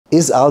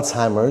Is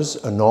Alzheimer's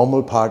a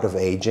normal part of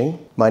aging?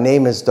 My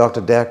name is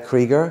Dr. Derk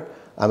Krieger.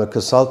 I'm a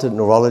consultant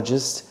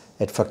neurologist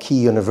at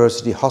Fakeeh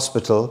University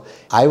Hospital.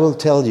 I will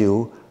tell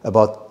you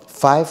about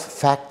 5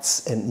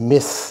 facts and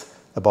myths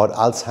about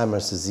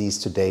Alzheimer's disease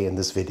today in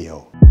this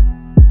video.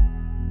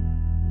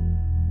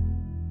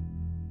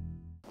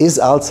 Is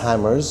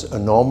Alzheimer's a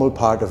normal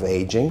part of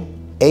aging?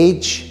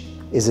 Age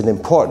is an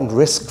important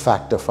risk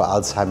factor for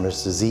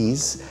Alzheimer's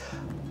disease,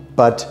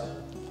 but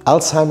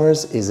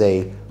Alzheimer's is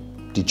a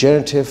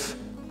degenerative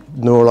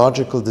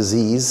neurological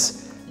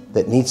disease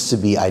that needs to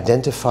be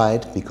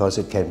identified because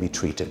it can be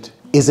treated.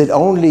 Is it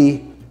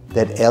only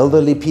that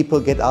elderly people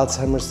get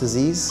Alzheimer's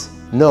disease?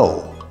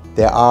 No.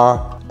 There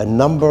are a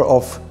number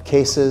of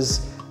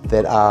cases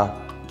that are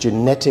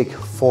genetic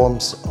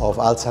forms of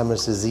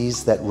Alzheimer's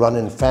disease that run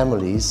in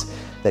families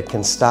that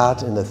can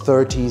start in the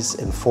 30s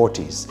and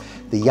 40s.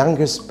 The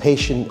youngest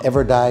patient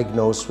ever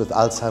diagnosed with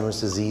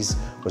Alzheimer's disease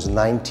was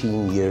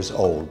 19 years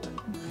old.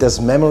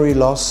 Does memory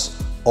loss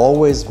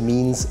always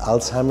means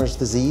Alzheimer's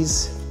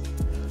disease?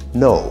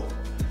 No.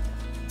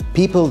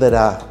 People that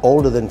are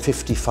older than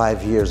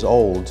 55 years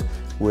old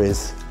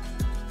with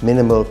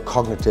minimal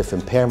cognitive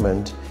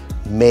impairment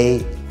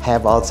may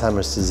have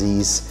Alzheimer's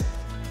disease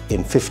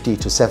in 50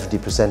 to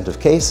 70% of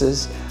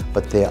cases,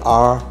 but there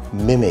are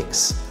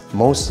mimics.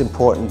 Most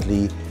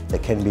importantly, there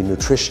can be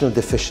nutritional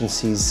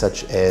deficiencies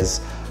such as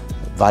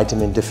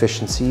vitamin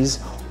deficiencies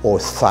or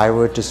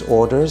thyroid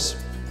disorders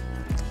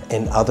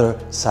and other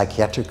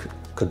psychiatric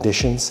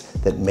conditions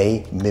that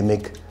may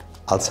mimic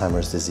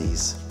Alzheimer's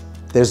disease.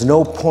 There's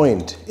no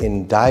point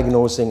in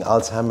diagnosing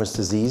Alzheimer's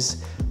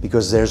disease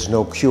because there's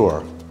no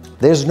cure.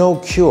 There's no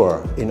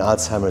cure in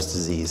Alzheimer's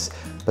disease,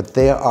 but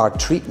there are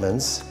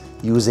treatments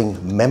using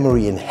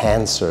memory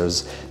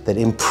enhancers that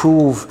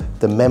improve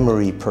the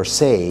memory per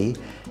se,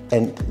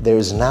 and there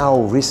is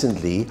now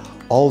recently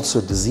also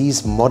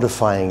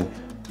disease-modifying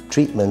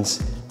treatments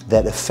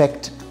that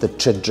affect the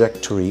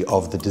trajectory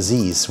of the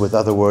disease. With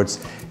other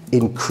words,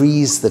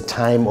 increase the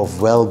time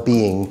of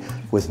well-being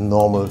with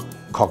normal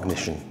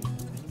cognition.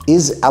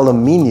 Is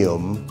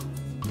aluminium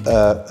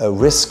a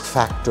risk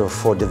factor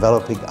for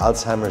developing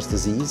Alzheimer's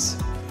disease?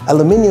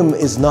 Aluminium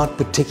is not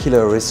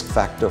particular risk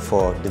factor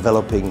for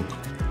developing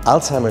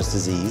Alzheimer's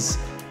disease,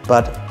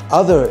 but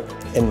other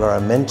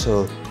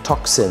environmental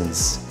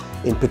toxins,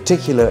 in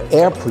particular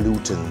air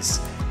pollutants,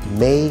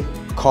 may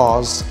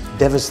cause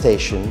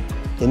devastation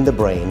in the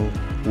brain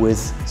with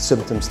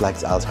symptoms like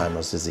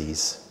Alzheimer's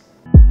disease.